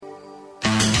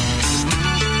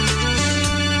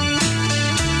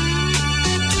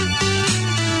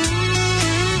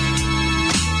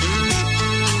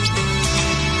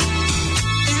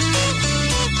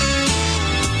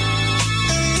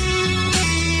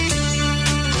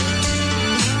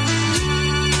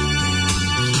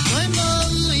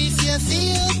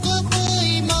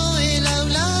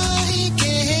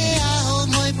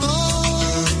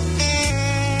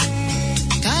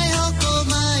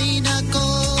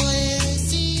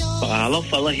Alo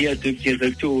fala hia tu ke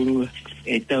tolu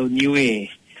e tau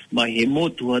Niuean ma he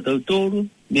motu a tolu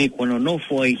ne kono no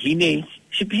foi hine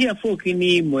si pia foki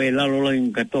ni mo e lalo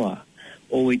lang katoa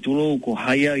o i tulo ko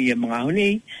haya i mga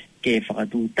hone ke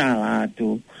whakatutala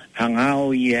atu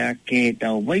hangao ia ke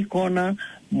tau waikona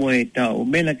mo e tau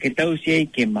mena ke tau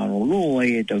siei ke marolo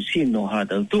e tau sino ha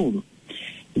tau tolu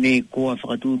ne ko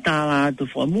whakatutala atu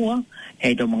whamua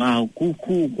he tau mga hau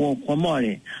kuku ko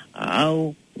more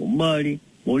au o mari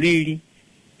moliri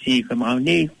si ka mga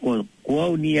hone ko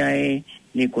au ni ae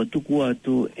ne ko tuku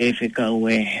atu e whekau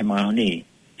e he mga hone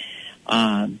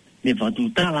ne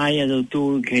whatutala ia tau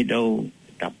tolu ke tau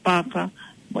tapaka,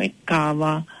 mo e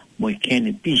kawa, mo e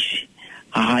kene pisi.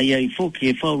 Ia i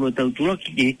foki e whaulo tau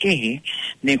turaki ke kehe,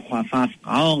 ne kua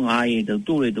whawhakaonga e tau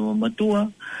tūre tau matua,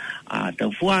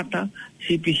 tau fuata,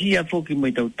 si pihia foki mo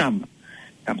i tau tama.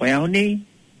 Ta koe aho nei,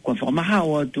 kua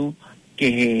whakamahao atu, ke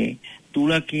he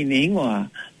turaki ne ingoa,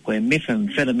 koe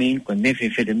methamphetamine, koe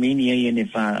methamphetamine ia ne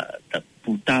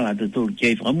whaputala tau tūre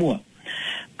ke whakamua.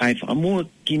 Kai whakamua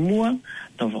ki mua,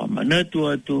 tau whakamanatu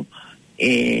atu,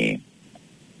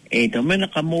 e tau mena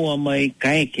ka moa mai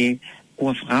kaeke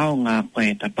kua whakao ngā koe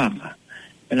he tapaka.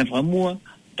 Pena whakamua,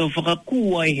 tau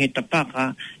whakakua i he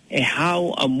tapaka e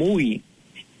hao a mui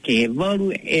ke he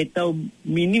waru e tau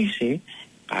minise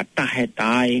ka tahe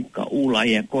tae ka ula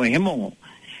i a koe he mongo.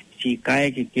 Si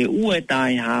kaeke ke ua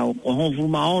tae hao ko honfu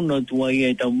maono tua i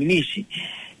e tau minisi.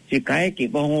 Si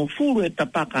kaeke ko honfu e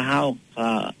tapaka hao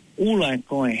ka ula i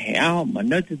koe he aho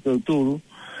manatu tau turu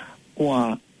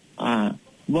kua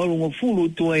walunga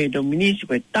fulu tua e tau minisi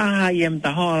koe taha i am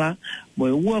tahola mo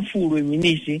e ua fulu e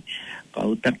minisi ka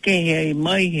utakehe i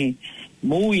mai he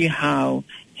mui hao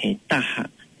he taha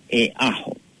e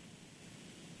aho.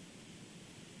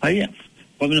 Haia,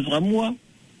 koe mina whakamua,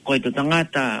 koe to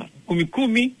tangata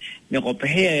kumi me ko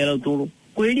pehea e lau tulu,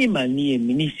 koe lima ni e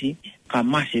minisi ka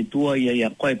mase tua ia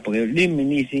koe pake lima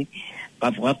minisi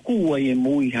ka whakakua i e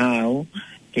mui hao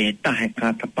ke taha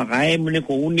ka tapaka e mune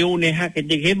ko une hake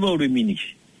te he mauru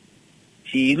minisi.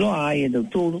 Si iloa ai e tau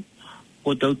tolu,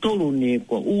 ko tau tolu ne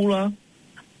kua ula,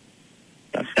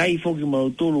 ta tai foki ma tau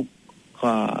tolu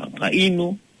ka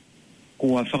inu,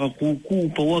 kua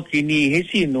whakakuku pawaki ni he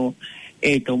sino,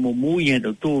 e tau momui he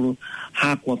tau tolu,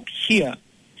 ha kua pihia,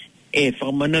 e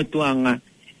whakamanatuanga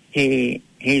he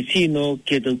sino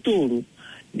ke tau tolu,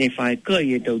 ne whae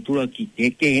kai e tau tula ki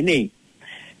te kehe nei.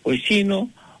 Ko sino,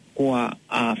 kua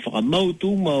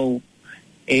whakamautu mau,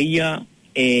 e ia,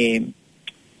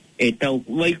 e tau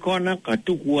waikona ka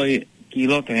tuku ai ki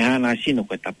loto he hana sino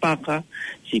koe tapaka,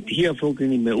 si pihia foki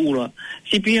ni me ula,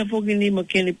 si pihia foki ni me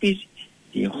kene pisi,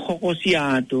 si hoko si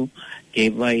atu ke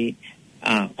vai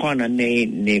kona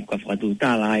ne ka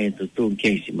whakatutala ai to tū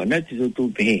keisi, manati to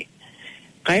tū pehe.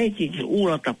 Ka eki ki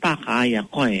ula tapaka ai a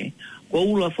koe, ko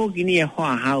ula foki ni e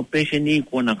hoa hao pese ni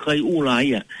kona kai ula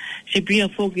ia, si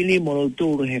pihia foki ni mo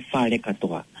tūru he whare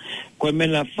katoa. Koe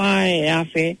mena whae e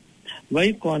afe,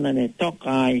 vai kona ne toka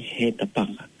ai he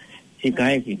tapaka. Si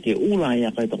ka eki ke ula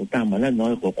ia kai toko tamana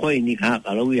noi ko koe ni ka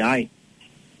haka laui ai.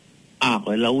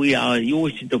 Koe laui ai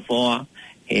iusi to foa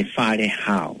he whare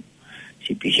hao.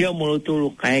 Si pihia molo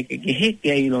tulu ka eki ke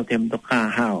heke ai lo te mtoka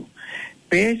hao.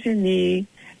 Pese ni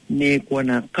ne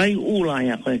kona kai ula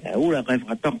ia kai ula kai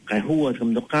whakatoka kai hua te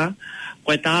mtoka.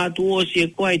 Koe tātu o si e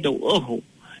koe tau oho.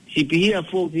 Si pihia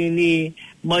foki ni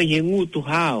mai he ngutu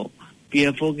hao.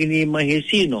 Pihia foki ni mai he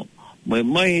sino.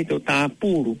 Mai he to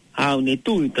tāpuru, hao ne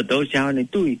tui, tatau si hao ne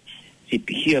tui, si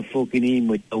pihia foki ni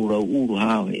mo taurau uru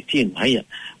hao he sino, haia.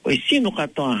 Koe sino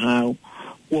katoa hao,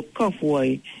 ua kafu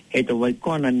ai, he to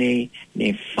waikona ne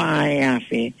whae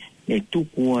afe, ne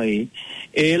tuku ai,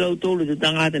 e lau tolu te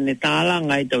tangata ne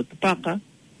tālanga i tau tapaka,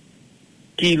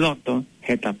 ki loto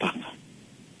he tapaka.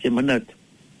 Se manatu.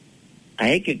 A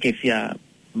eke ke fia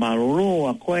maroro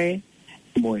a koe,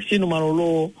 mo e sino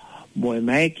maroro, mo e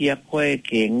maeki a koe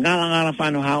ke ngala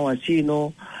whano hawa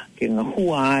sino, ke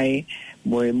ngahua ai,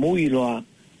 mo e muiloa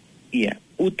ia.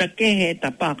 Uta kehe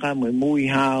tapaka mo e mui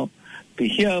hao,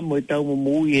 pihia mo e tau mo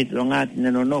mui he tongati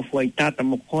nano nofu ai tata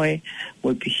mo koe,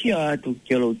 mo e pihia atu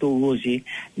ke lo tō rosi,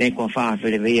 ne kua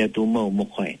whaafere veia tū mau mo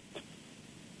koe.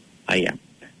 Aia,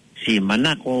 si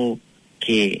manako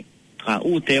ke ka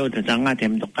ute o te tangati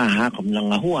mtoka hako mna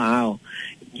ngahua hao,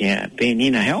 ke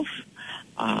penina health,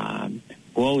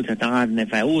 ko au te tangata ne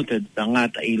whai ute te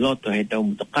tangata i loto he tau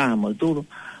mtoka mau tūru,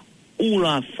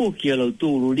 ula fuki a lau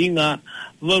tūru ringa,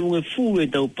 warunge fu e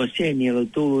tau paseni a lau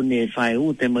tūru ne whai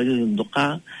ute mau tūru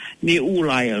mtoka, ne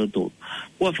ula ai a lau tūru.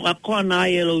 Kua whakakona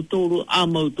ai a lau tūru, a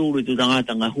mau tūru te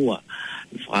tangata ngahua.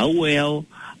 Whau e au,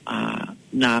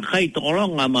 nā kai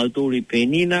tokoronga mau tūru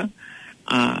penina,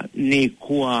 ne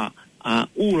kua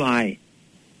ulai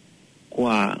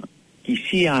kwa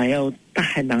kisia yao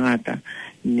tahe nangata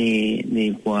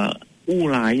ne kwa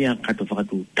ulai ya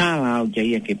katofatu tala o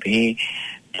jaya ke pe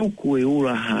tuku e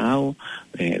ula hao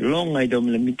longa i dom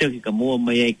le mitaki ka moa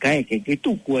mai ai kai ke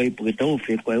tuku ai porque tau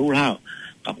fe kwa ula hao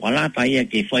ka kwala pa ia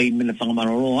ke fai mena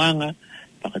whangamaroloanga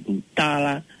pakatu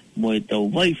tala mo e tau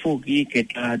vai foki ke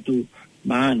tātu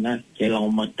maana ke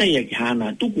lau matai ki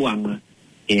hana tukuanga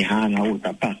e hana o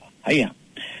tapaka haia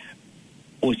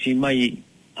o si mai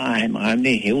he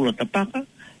mahane he ula tapaka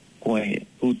koe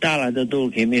utala tato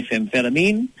ke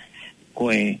methamphetamine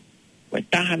koe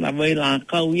tahana vai la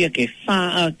kau ia ke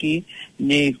whaa ki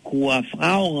ne kua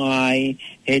whao ngai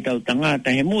he tau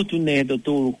tangata he motu ne he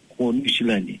tau ko New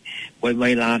Zealand koe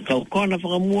vai la kau kona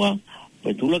whakamua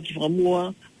koe tulaki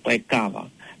whakamua koe kawa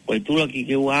koe tulaki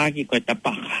ke uaki koe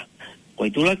tapaka koe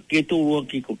tulaki ke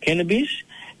tulaki ko cannabis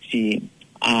si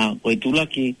koe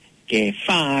tulaki ke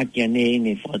whaa ki ane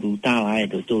ne whakatu tala e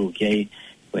tau ke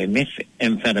koe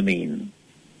methamphetamine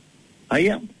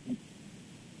aia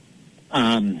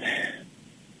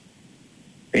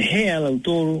pe he alau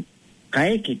toro ka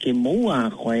eke ke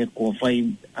moua koe ko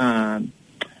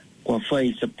fai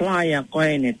supply a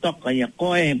koe ne toka ia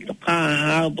koe he toka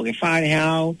hao po ke whare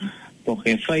hao po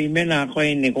ke fai mena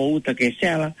koe ne ko uta ke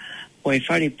sela koe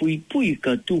whare pui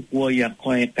ka tukua ia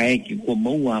koe ka eke ko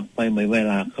moua koe mai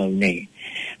wela kau nei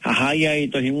hahai ai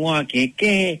to hingoa ke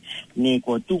ke ne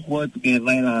ko tukua tu ke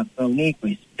wela kau nei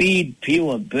koe speed,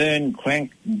 pure, burn,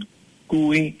 crank,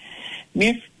 gooey,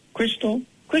 meth, crystal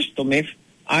meth,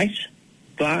 ice,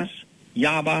 glass,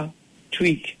 yaba,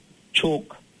 tweak,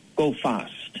 chalk, go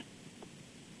fast.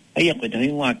 Ia koe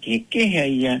tahi ngā ke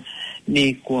ia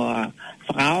ne kua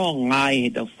whakao ngai he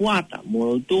ta fuata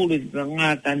mo tōle ta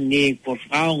ngata ne kua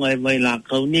whakao ngai vai la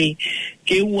kau nei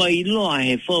ke ua i loa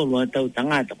he whaurua tau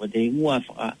tangata ko te ngua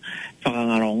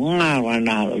whakangaro ngāra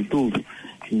nā lau tūru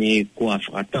ne kua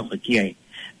whakataka ki ai.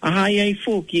 Ahai ai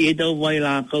fōki e tau vai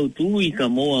la kau tui ka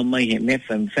moa mai he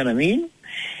methamphetamine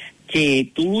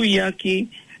ke tui aki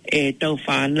e tau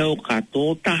whanau ka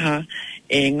tōtaha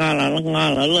e ngala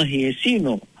lahi e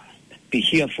sino pi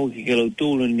hia fōki ke lau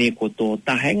tūru ne ko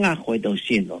tōtaha e ngā koe tau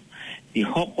sino pi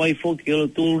hoko ai fōki ke lau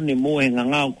tūru ne moe ngā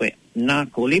ngāo koe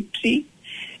narcolepsy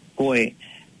koe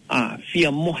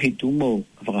fia mohi tu mou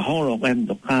ka whakahoro koe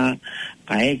mto ka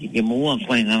eki ke moa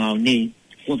koe ngā ngāo nei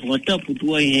ko whakatapu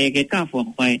tuai he ke kāwha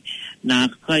koe nā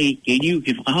kai ke riu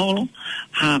ke whakahoro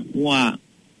ha kua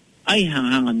ai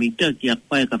hanga mita ki a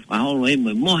koe ka whakahoro e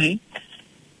moi mohe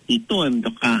i toi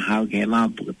mto ka hao ke he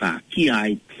māpu ka tā ki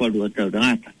ai wharua tau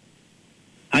tangata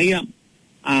aia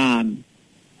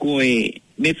koe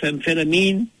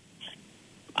methamphetamine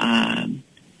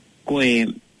koe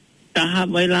taha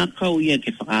vai la kau ia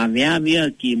ke whakaweawea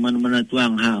ki manamana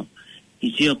tuang hao i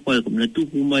sia koe ko mana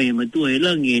tuku mai he matua he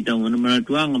langi e tau manamana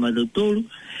tuanga ma tau tolu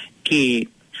ke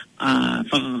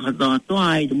whakakatoa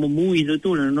toa e tu mumui tau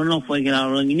tolu na nono whai ke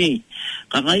lao rangi nei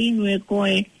kakainu e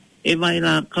koe e vai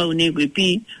la kau nei koe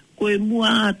pi koe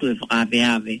mua atu e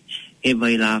whakaweawe e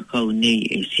vai la kau nei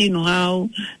e sino hao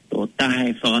tō taha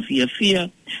e whakawhiawhia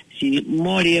si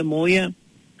mori e moia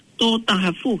tō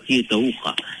taha fuki e tau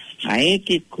uka a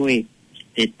eke koe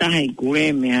te taha e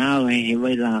kore me hao he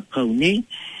vai la kau nei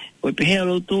koe pehea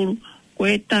lau tōru,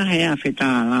 koe tahe a whetā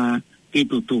la ke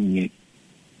tō tōngi.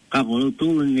 Ka ko lau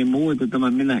tōru ne mō e tō tama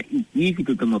mena iki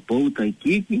tō tama pauta i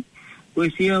kiki, koe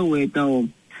se au e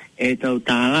tau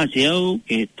tāla se au,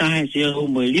 ke tahe se au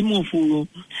mo e limo furu,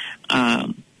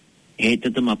 e tō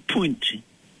tama point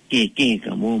ke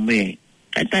ka mō me.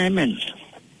 Kai tahe mena,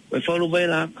 koe whauru vai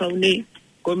la kau nei,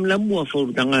 koe mla mua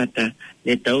whauru tangata,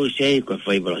 ne tau se koe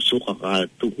whai wala suka ka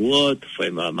tuku o, whai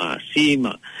wala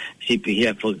maasima, sipi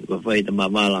hea whaki koe whai tama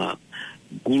wala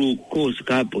glucose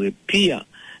ka poke pia,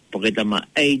 poke tama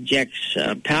Ajax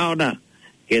powder,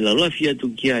 ke la lafia tu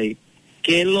ki ai,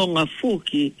 ke longa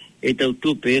whoki e tau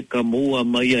tupe e ka mua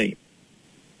mai ai.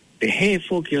 Pe he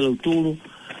whoki alau tūru,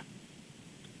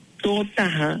 tō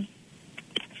taha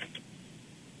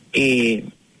e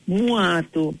mua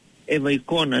atu e vai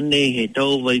kona nei he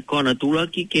tau vai kona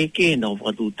tūraki ke na o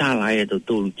whakatu tāla e tau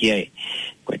tūru ki ai.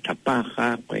 Koe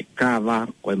tapaka, koe kawa,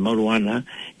 koe maruana,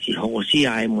 si hoko si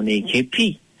ai mo nei ke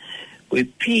pi. Koe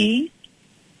pi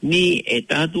ni e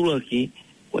tātūraki,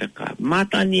 koe ka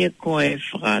matani e koe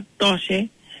whakatose,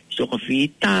 so ka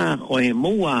whita koe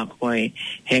mua koe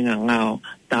henga ngao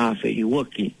tāwheri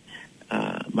waki.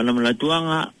 Manamana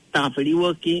tuanga tāwheri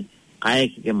waki, ka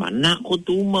eke ke manako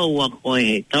tūma ua koe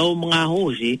he tau mga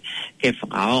hosi ke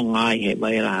whakao ngai he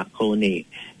waira kou nei.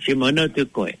 Si mana te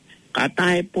koe. Ka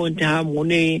tahe ponte ha mo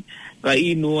nei, ka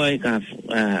inua e ka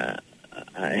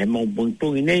he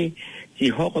maupungpungi nei, si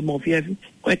hoko mo fia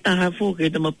ko ta fu ke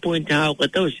ta ma point ha ko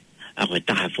tos a ko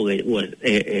ta fu e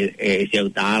se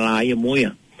ta la ye mo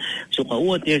ya so ka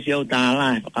o te se ta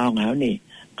la ka nga ni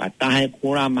ka ta he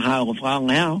ku ra ma ha ko fa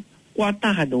nga kwa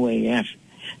ta ha do e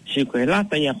si ko la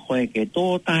ta ya ko ke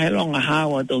to ta he long ha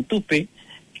wa to tupe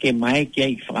ke mai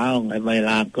ke fa nga vai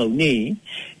la ko ni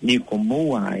ko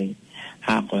mo ai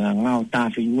ha ko nga ta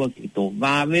fi wo ki to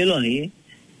va ve lo hi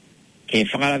ke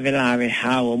fa la ve la ve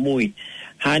ha o mui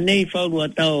ha nei fa lu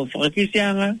ta fa ki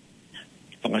sia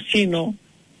fa sino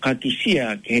ka ki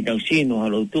sia ke ta sino ha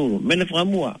lo tu me fa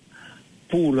mua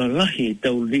pula lahi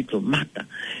tau lito mata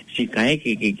si ka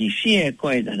ke ki sia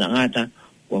ko e ta ngata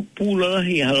ko pula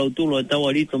lahi ha lo tu lo ta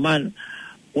lito man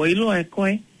ko i lo e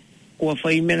ko fa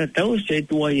i mena tau se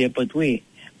tu ai e patui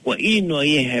ko ino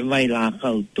ye he vai la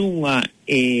ka tunga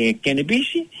e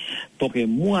kenebisi porque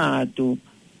mua tu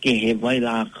ke he vai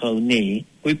la ka nei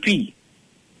ko pi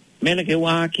mena ke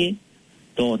wa ki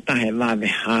to ta he va ve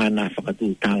hana fa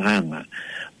tu talanga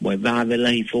mo va ve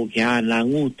la hi fo ki ana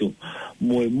ngutu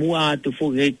mo mua tu fo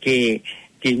ke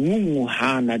ngungu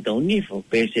hana do ni fo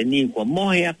pese ni ko mo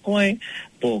ya ko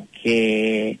porque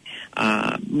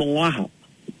mo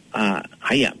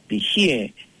haya pi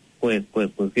hie ko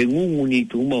ke ngungu ni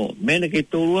tu mo mena ke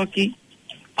to luaki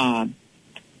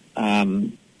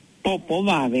popo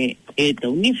va ve e to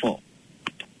ni fo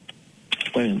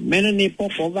mena ni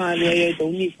popo va ve e to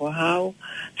ni fo hao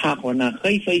ha ko na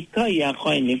kai fai kai ya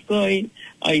ko ni kai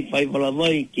ai fai vala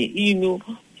vai ke inu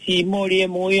si moria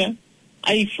moia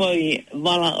ai fai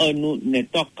vala anu ne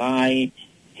tokai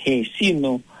he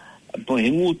sino po he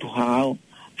ngutu hao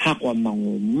ha ko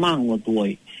mango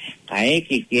tuoi kai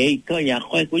ke ya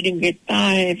ko jing ke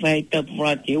tai fai ta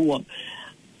fra ti wo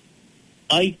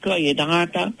ai kai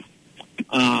dangata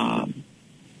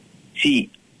si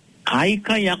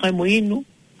kai ya kai mo inu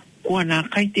ko na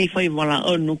kai te fai vala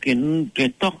anu ke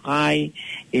tokai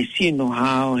e sino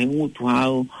hao he ngutu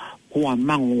hao ko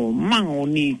mango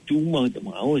ni tu mo de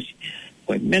ma osi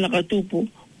ko mena ka tupu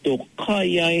to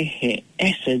kai ai he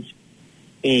acids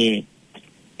e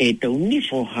to ni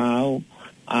fo hao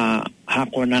ha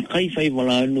ko na kai fai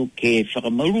vala anu ke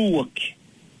whakamaruak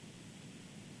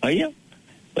aia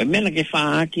ko mena ke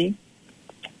whaaki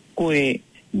ko e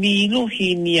mi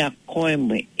lohi ni a koe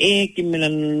me ki mena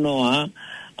noa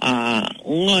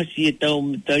ngasi e tau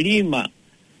mtarima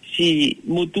si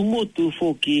mutu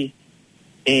foki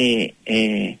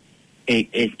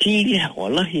tiri hako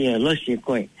lahi a lasi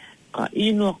koe ka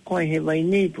ino koe he vai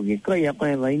nei puki koe a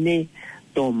koe vai nei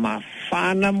to ma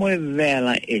whana moe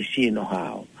vela e sino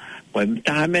hao koe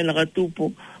mtaha mena ka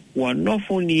tupu ua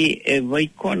nofo ni e vai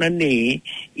kona nei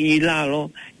i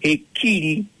lalo e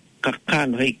kiri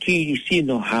kakano he kiri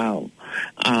sino hao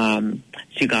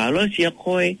si ka lasi a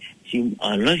koe si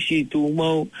alasi tu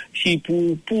mau si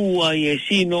pupua ye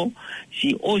sino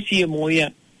si osi e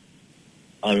moia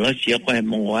alasi a koe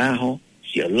mongo aho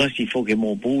si alasi foke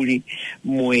mo puli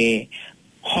mo e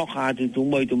hoka tu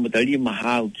mau tu matali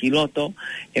mahau kiloto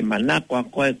e manako a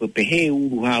koe ko pehe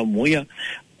uru hao moia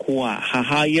kua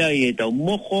hahaya e tau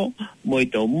moko mo e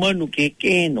tau manu ke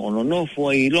no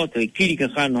fo i loto e kiri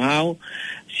kakano hao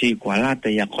si kua lata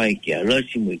ya koe ki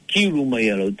alasi mo e kiru mai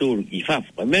alo tolu ki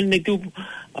fafu mene tupu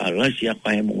alasi a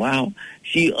koe mo wao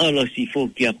si alasi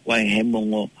foki a koe he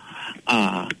mongo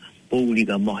puli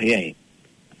ka mohe ai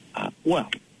well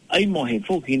ai mohe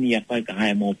foki ni a koe ka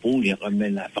hae mo puli a koe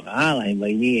mena whakaala he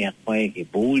vai ni a koe ke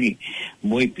puli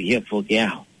mo i pia foki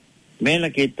aho mena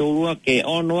ke tolua ke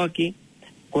ono aki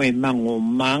koe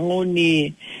mango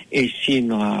ni e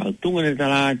sino a tunga ne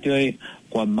talatu ai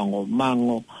koe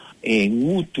mango e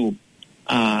ngutu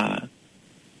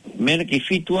mena ke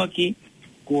fitu aki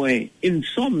koe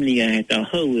insomnia he ta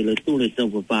hau e le tūle tau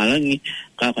papalangi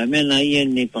ka mena ia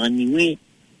ne paniwe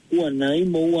ua nai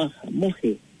moa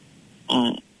mohe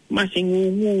mase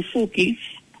ngu fuki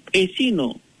e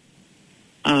sino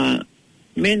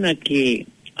mena ke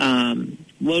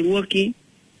waruaki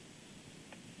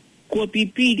ko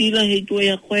pipiri la he tue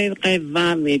a koe kai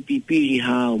vame pipiri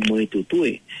hao mo e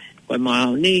tutue koe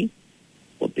maa nei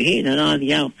ko pehe na nā di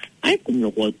au ai kum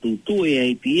no ko tutue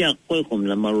ai pia koe kum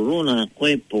la marurona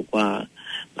koe po kwa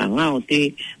ngao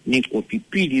te ni ko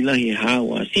pipiri la he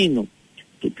hao a sino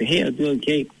tu pehe a tue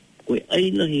kei koe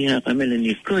ai la he ha kamela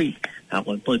ni koe ha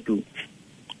koe potu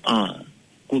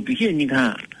ko pehe ni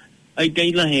ka ai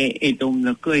tei la he e tom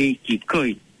na koe ki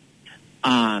koe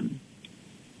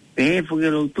pehe fuke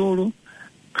lo toro,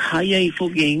 kaya i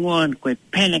fuke ingoan koe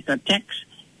panic attacks,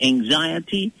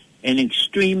 anxiety, and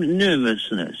extreme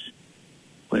nervousness.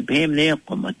 Koe pehe mlea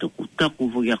ko matuku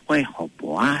fuke koe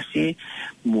hopo ase,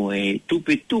 mo e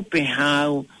tupe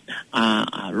hao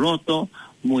a loto,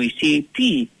 mo se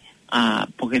pi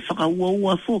porque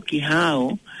whakaua foki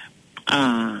hao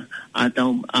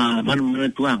atau mana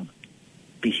tuang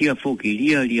pihia foki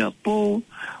ria po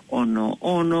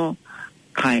ono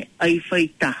kai ai fai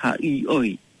taha I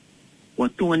oi wa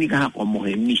tunga ni ka ko mo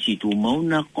he misi tu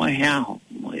mauna ko he aho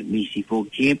mo he misi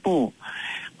foki e po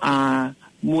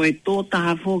mo e tō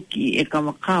taha foki e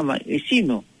kamakawa e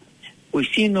sino o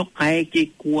sino kai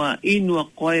ke kua inua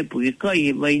koe pu e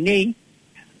kai he vai nei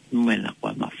mena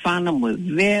koe mawhana mo e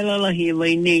vela la he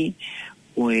vai nei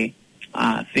o e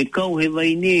whekau he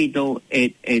vai nei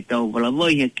tau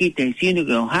walavai he ki te sino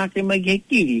ke o hake mai ke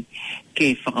kiri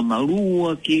ke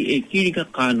whakamarua ki e kiri ka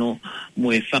kano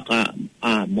mo e whaka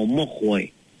momoko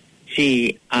e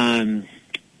si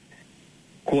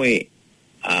koe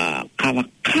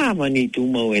kawa ni tu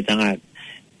mau e tangata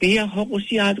pia hoko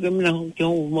si atu ke mina ke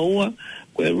ho maua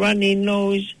koe runny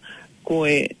nose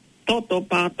koe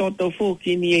toto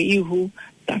foki ni e ihu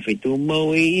tawhi tu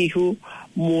mau e ihu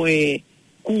mo e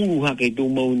kuru hake tu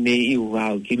mau ne ihu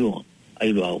hao ki roa ai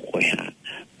roa koe ha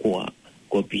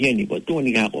koa pia ni koe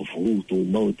tōni ka ko fuhu tu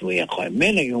mau tu e a koe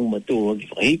mena ki homa tu o ki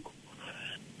whaiku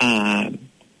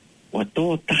wa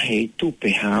tō tahe tupe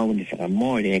hao ni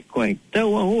whakamore e koe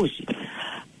tau a hosi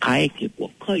kai ke ko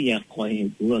kai a koe he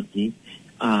tuaki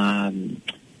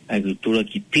ai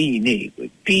tuaki pi ne ko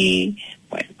pi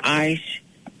koe ice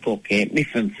porque me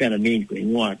fanfelamin ko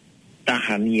ngua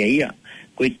tahania ia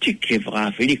ko tike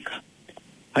fra Afrika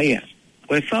aia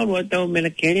ko falo atau mena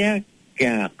keria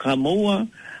ka moa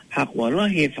hakwala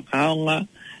he fakaonga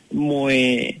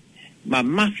moe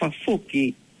mamafa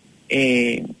foki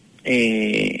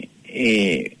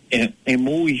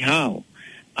mui hao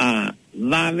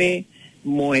lave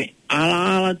moe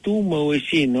ala tu mo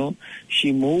sino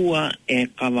si moa e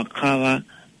kawakawa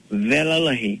vela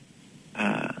lahi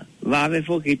lave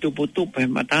foki tupu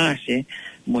matase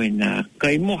moe na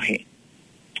kai mohe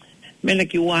mena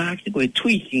ki wahaki koe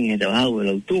tweaking e tau hau e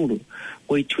lau tūru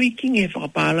koe tweaking e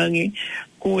whakapalangi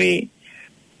koe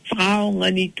whakaonga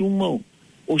ni tu mo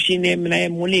o sine mena e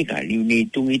monika liu ni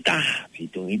tungi taha si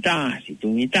tungi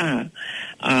taha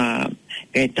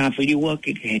e tawhiri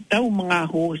waki ke he tau mga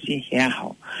hosi he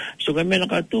aho so ka mena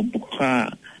ka tupu ka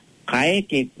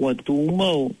eke kua tu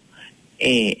mo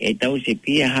e tau se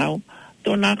pia hao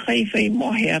tōna kai whai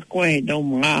mohe a koe he tau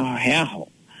mga he aho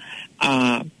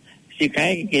si ka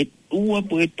eke ke ua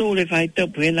pu e tōre whai tau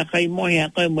pu he na kai mohe a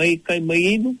koe mai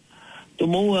inu tu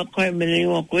mo a koe mena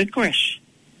iwa koe crash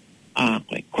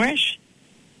koe crash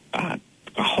ka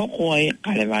hoko ai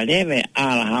ka lewa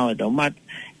ala hawa tau mat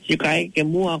si ka eke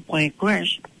mua koe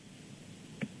crash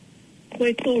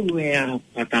koe tōru e a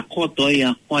patakoto i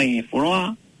a koe he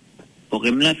whoroa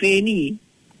poke mna wheni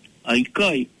ai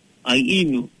kai ai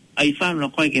inu ai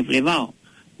whanua koe ke whlewao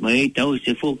mai e tau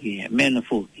se foki he mena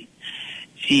foki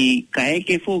si ka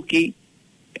eke foki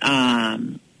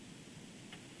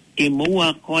ke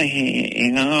mua koe he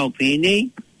ngangau pēnei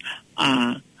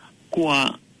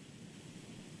kua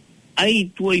ai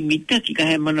tuai mitaki ka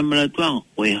he mana tuanga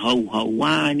koe hau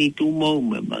wāni tu mau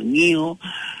me mangiho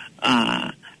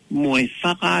mo e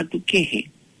whakaatu kehe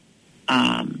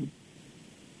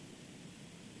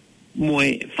mo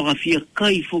e whakawhia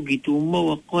kai foki tu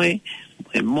mau a koe mo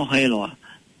e moha eloa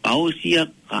paosia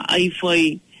ka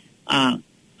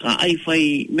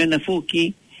aifai mena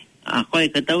foki koe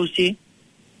ka tause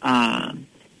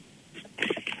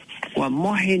kua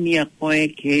mohe ni a koe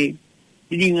ke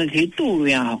ringa ke tūru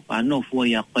e aho ka nofua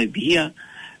i a koe bihia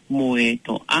mo e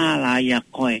to ala i a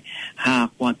koe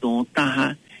ha kua tō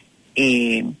taha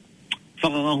e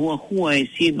whakahua e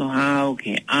sino hao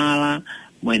ke ala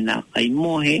mo e nā kai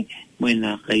mohe mo e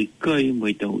nā kai kai mo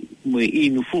e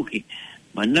inu fuki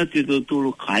ma natu tō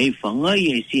tūru kai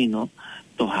whangai e sino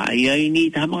to hai ai ni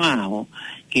ta mga aho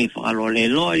ke whakalole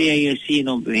lori e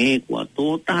sino behe kua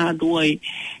tō taha tuai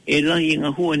e lahi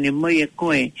ngā hua ne mai e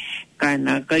koe ka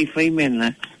nā kai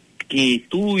whaimena ke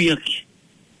tūiaki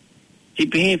si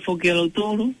behe whoki alau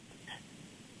tōru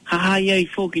hahai ai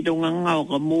whoki tō ngā ngāo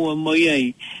ka mua mai ai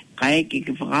ka eke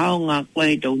ke whakao ngā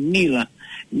koe tau nila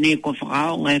ne ko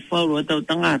whakao ngā e whaurua tau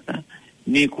tangata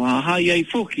ne ko hahai ai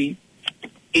whoki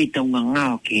e tau ngā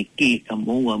ngāo ke ka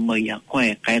mua mai a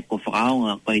koe ka eko whakao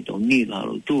ngā koe tau nila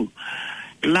alau tōru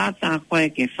lata koe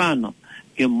ke whano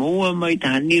ke mua mai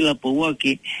taha nila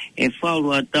pauaki e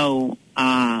whaurua tau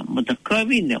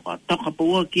matakawi ne ko toka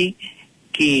pauaki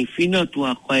ke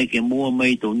whinatua koe ke mua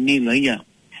mai tau nila ia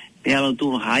pe alau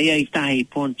tūru hai ai tahi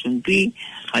Ponson P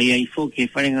hai ai whoki e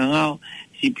wharenga ngāo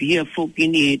si pia whoki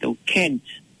ni he tau Kent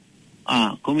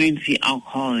community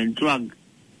alcohol and drug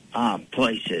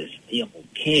places ia ko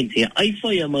Kent e ai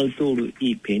whai a mautoro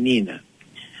i penina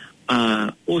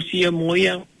osia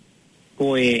moia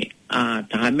koe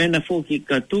tahamena foki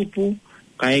ka tupu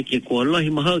kai ke ko lohi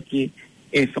mahaki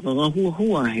e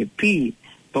whakangahua he pi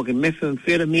poke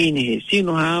methamphetamine he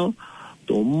sino hao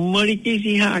to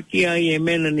marikisi haki ai e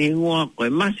mena ni ngoa koe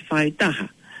masifai taha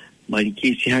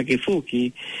marikisi haki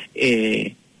foki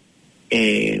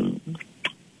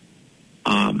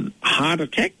heart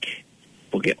attack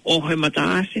poke ohe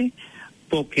mataase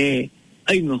poke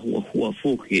ainga hua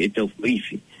foki e tau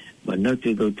waifi ma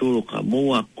natu tau toro ka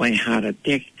moa koe heart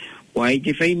attack wai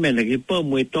te whai mena ke pō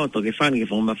mue toto ke whana ke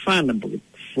whama whana poke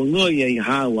whungoia i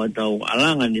hawa tau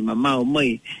alanga ni mamao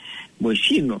mai mue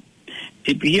sino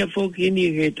te pihia foki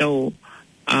ni ke tau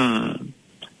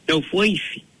tau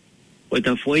whaifi o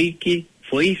tau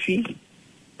whaifi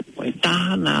o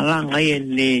taha na alanga e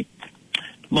ne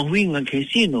mahuinga ke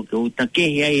sino ke o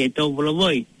takehi ai e tau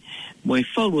walawai mue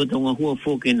whauru tau ngā hua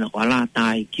foki na kwa la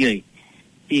tai kiai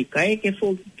ti kai ke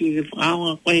foki ke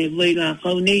whaonga koe vai la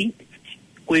kau nei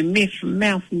koe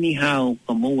mouth ni hao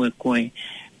ka moe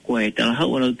koe tala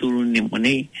hau ala turu ni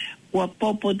mwanei kua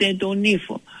popo te to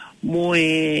nifo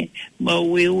moe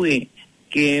maueue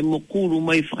ke mokuru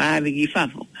mai whakaave ki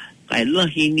whafo kai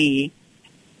lahi ni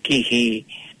ke he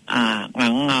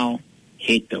ngangao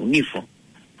he tau nifo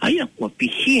haia kua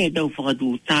pihie tau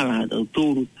whakatu tala tau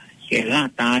turu ke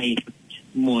latai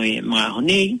moe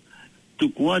mahonei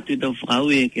tuku atu tau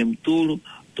whakaue ke mturu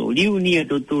to liu ni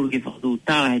to turu ke whakatu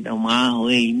tala he tau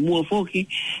maaho e mua foki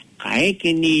ka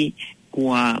eke ni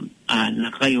kua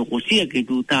nakai o kosia ke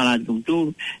tu tala tau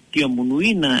turu kia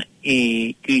munuina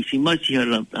e ke simasi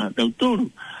hala tau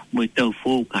turu mo tau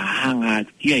fōu ka hanga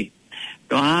kiai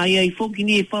to ai foki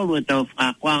ni e whauru e tau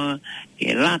whakakwanga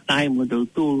ke latai mo tau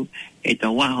turu e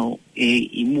tau waho e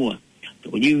i mua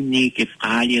to liu ni ke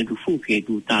whakaharia tu fuki e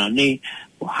tu tala ne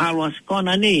ko halwa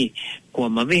skona ne kua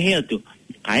mawehe atu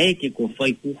ka eke ko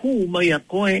whai kuhu mai a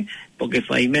koe poke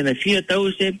whai mena fia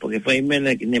tause poke whai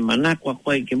mena ne manakwa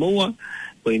koe ke moa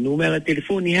koe numera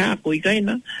telefoni ha koe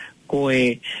kaina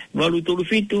koe walu tolu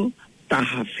fitu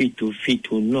taha fitu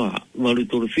noa walu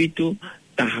tolu fitu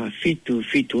taha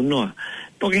fitu noa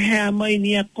poke hea mai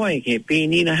ni a koe ke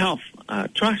Penina Health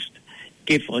Trust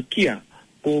ke whakia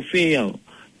ko wheau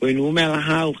koe numera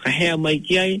hao ka hea mai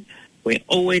ki ai koe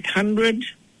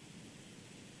 0800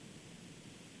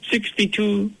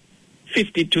 62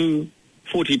 52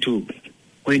 42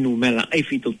 koe numela ai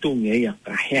fito tungi ia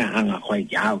ka hea hanga koe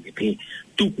ki hao ke pe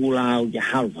tuku lao ki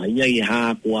hao vai ia i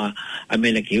haa kua a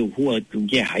mena ke hua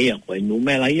tungi haia koe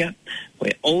numela ia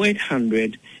koe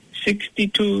 0800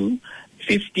 62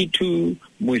 52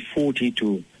 mui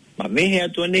 42 ma mehe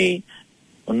atua nei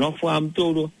o nofu am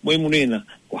toro mui munena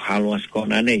ko halo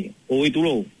askona nei o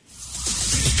itulo